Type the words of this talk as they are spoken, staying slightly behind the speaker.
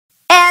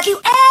Have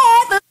you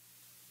ever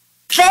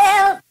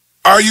felt?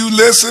 Are you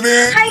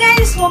listening? Hi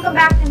guys, welcome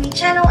back to my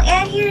channel.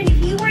 And here,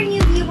 if you are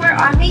new viewer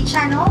on my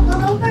channel,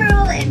 hello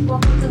girl and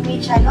welcome to my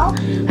channel.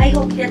 I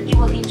hope that you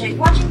will enjoy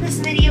watching this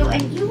video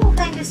and you will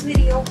find this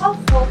video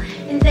helpful,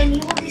 and then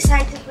you will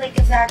decide to click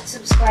that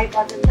subscribe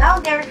button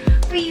down there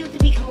for you to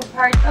become a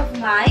part of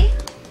my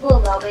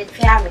beloved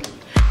family.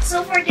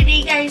 So for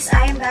today guys,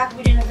 I am back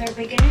with another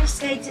beginner's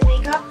guide to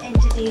makeup, and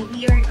today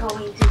we are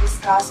going to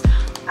discuss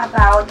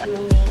about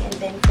grooming and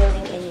then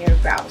filling in your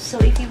brows. So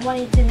if you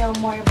wanted to know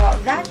more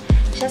about that,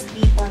 just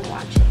keep on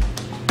watching.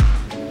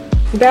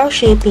 Brow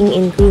shaping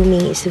in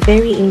grooming is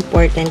very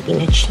important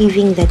in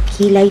achieving that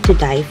kilay to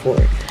die for.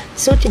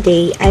 So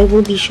today, I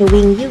will be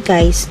showing you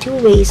guys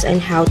 2 ways on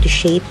how to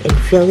shape and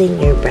fill in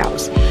your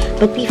brows.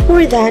 But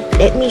before that,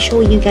 let me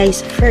show you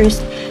guys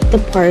first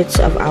the parts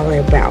of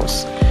our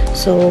brows.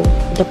 So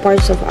the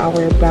parts of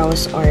our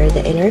brows are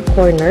the inner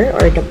corner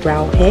or the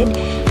brow head,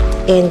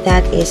 and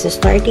that is the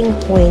starting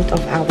point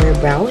of our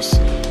brows.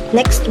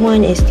 Next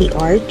one is the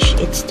arch,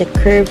 it's the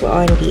curve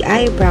on the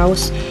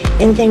eyebrows,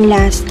 and then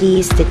lastly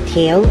is the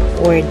tail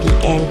or the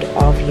end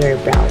of your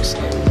brows.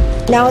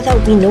 Now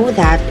that we know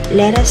that,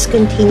 let us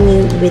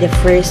continue with the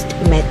first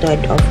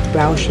method of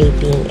brow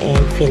shaping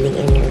and filling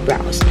in your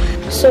brows.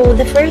 So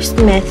the first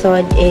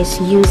method is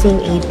using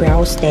a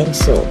brow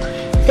stencil.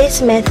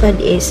 This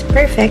method is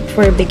perfect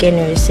for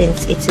beginners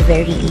since it's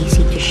very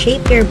easy to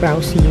shape your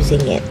brows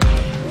using it.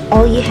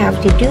 All you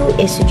have to do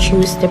is to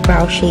choose the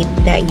brow shape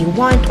that you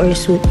want or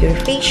suit your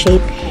face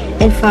shape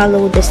and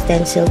follow the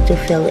stencil to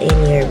fill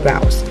in your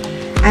brows.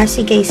 As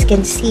you guys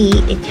can see,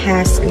 it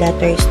has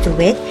letters to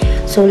it.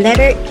 So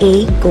letter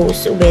A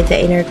goes with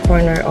the inner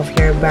corner of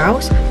your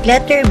brows,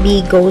 letter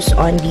B goes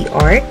on the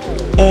arc,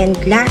 and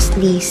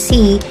lastly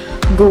C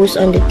goes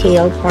on the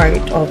tail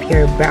part of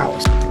your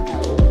brows.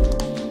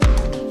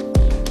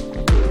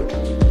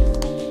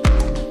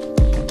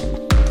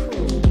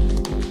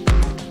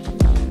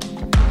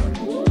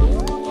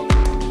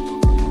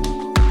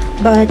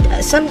 But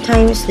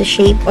sometimes the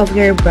shape of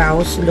your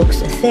brows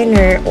looks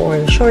thinner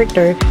or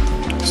shorter,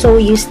 so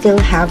you still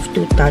have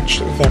to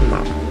touch them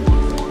up.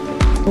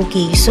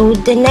 Okay, so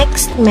the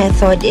next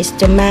method is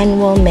the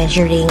manual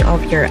measuring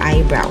of your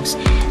eyebrows.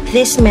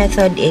 This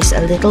method is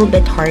a little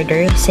bit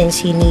harder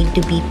since you need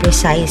to be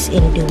precise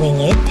in doing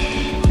it.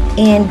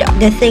 And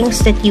the things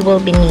that you will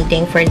be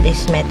needing for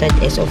this method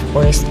is of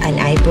course an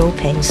eyebrow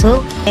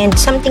pencil and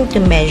something to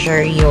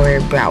measure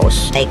your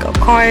brows, like a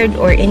card,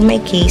 or in my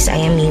case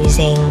I am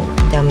using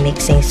the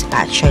mixing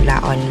spatula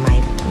on my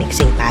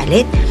mixing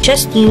palette.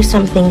 Just use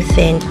something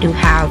thin to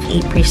have a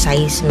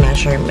precise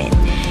measurement.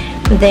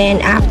 Then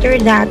after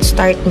that,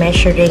 start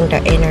measuring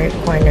the inner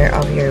corner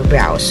of your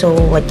brow. So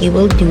what you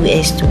will do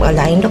is to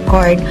align the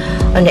card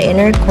on the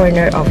inner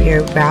corner of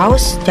your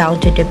brows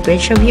down to the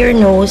bridge of your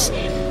nose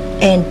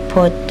and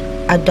put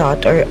a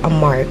dot or a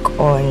mark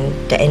on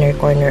the inner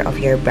corner of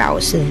your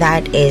brows.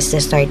 That is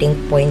the starting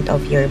point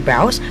of your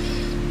brows.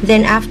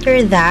 Then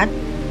after that,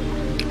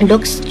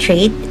 look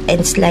straight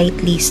and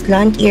slightly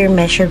slant your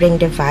measuring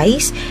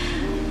device.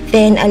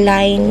 Then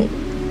align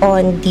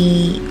on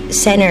the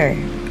center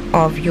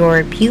of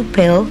your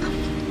pupil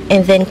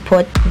and then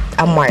put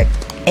a mark.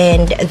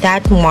 And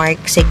that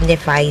mark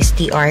signifies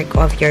the arc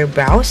of your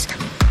brows.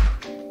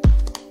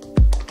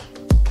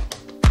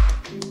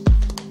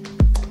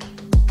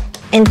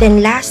 And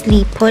then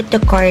lastly, put the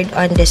card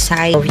on the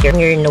side of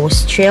your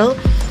nostril,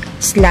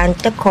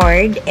 slant the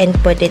card and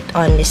put it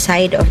on the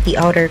side of the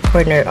outer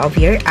corner of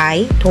your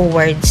eye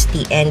towards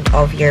the end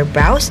of your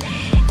brows,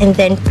 and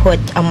then put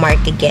a mark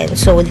again.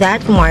 So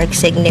that mark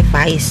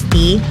signifies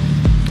the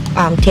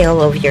tail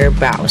of your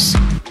brows.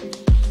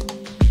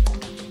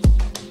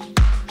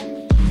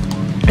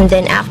 And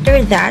then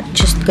after that,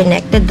 just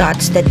connect the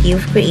dots that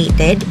you've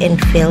created and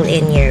fill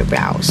in your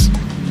brows.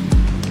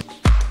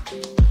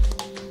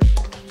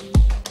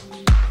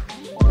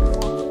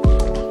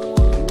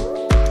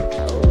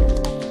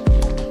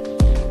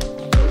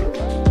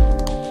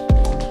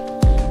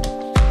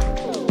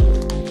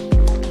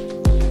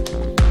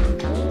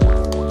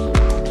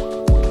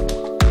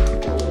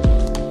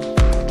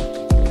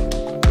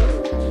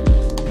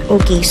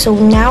 Okay, so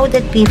now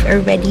that we've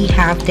already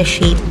have the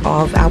shape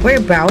of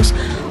our brows,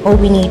 all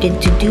we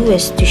needed to do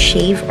is to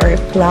shave or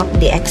pluck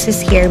the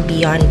excess hair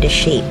beyond the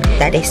shape.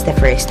 That is the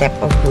first step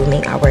of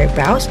grooming our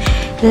brows.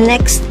 The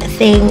next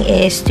thing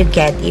is to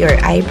get your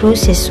eyebrow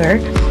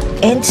scissor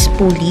and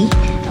spoolie,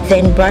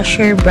 then brush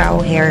your brow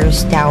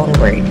hairs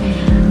downward.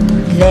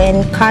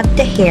 Then cut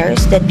the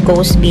hairs that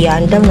goes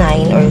beyond the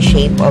line or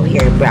shape of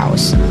your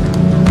brows.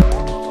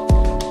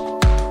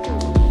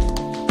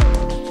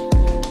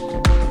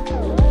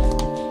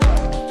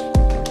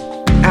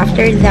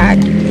 After that,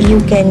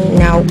 you can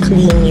now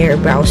clean your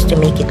brows to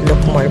make it look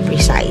more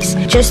precise.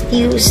 Just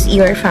use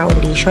your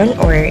foundation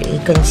or a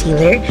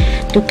concealer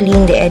to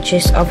clean the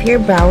edges of your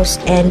brows,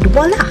 and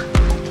voila!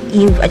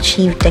 You've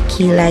achieved the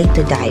kilay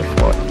to die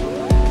for.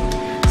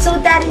 So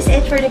that is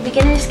it for the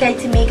beginner's guide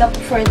to makeup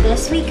for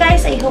this week,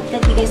 guys. I hope that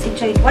you guys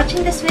enjoyed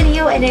watching this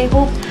video, and I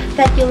hope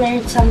that you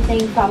learned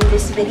something from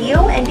this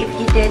video. And if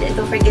you did,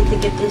 don't forget to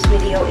give this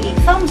video a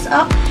thumbs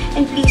up,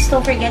 and please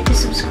don't forget to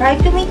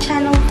subscribe to my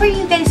channel for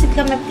you guys to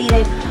become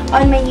updated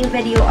on my new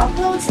video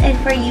uploads and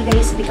for you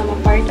guys to become a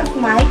part of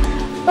my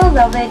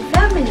beloved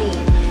family.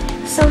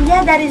 So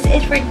yeah, that is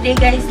it for today,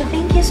 guys. So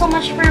thank you so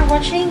much for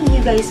watching.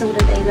 You guys know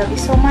that I love you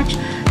so much.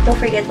 Don't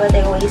forget what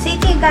I always say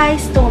to you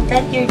guys. Don't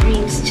let your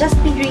dreams just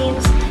be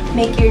dreams.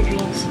 Make your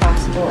dreams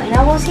possible. And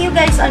I will see you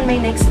guys on my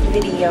next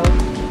video.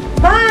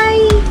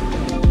 Bye!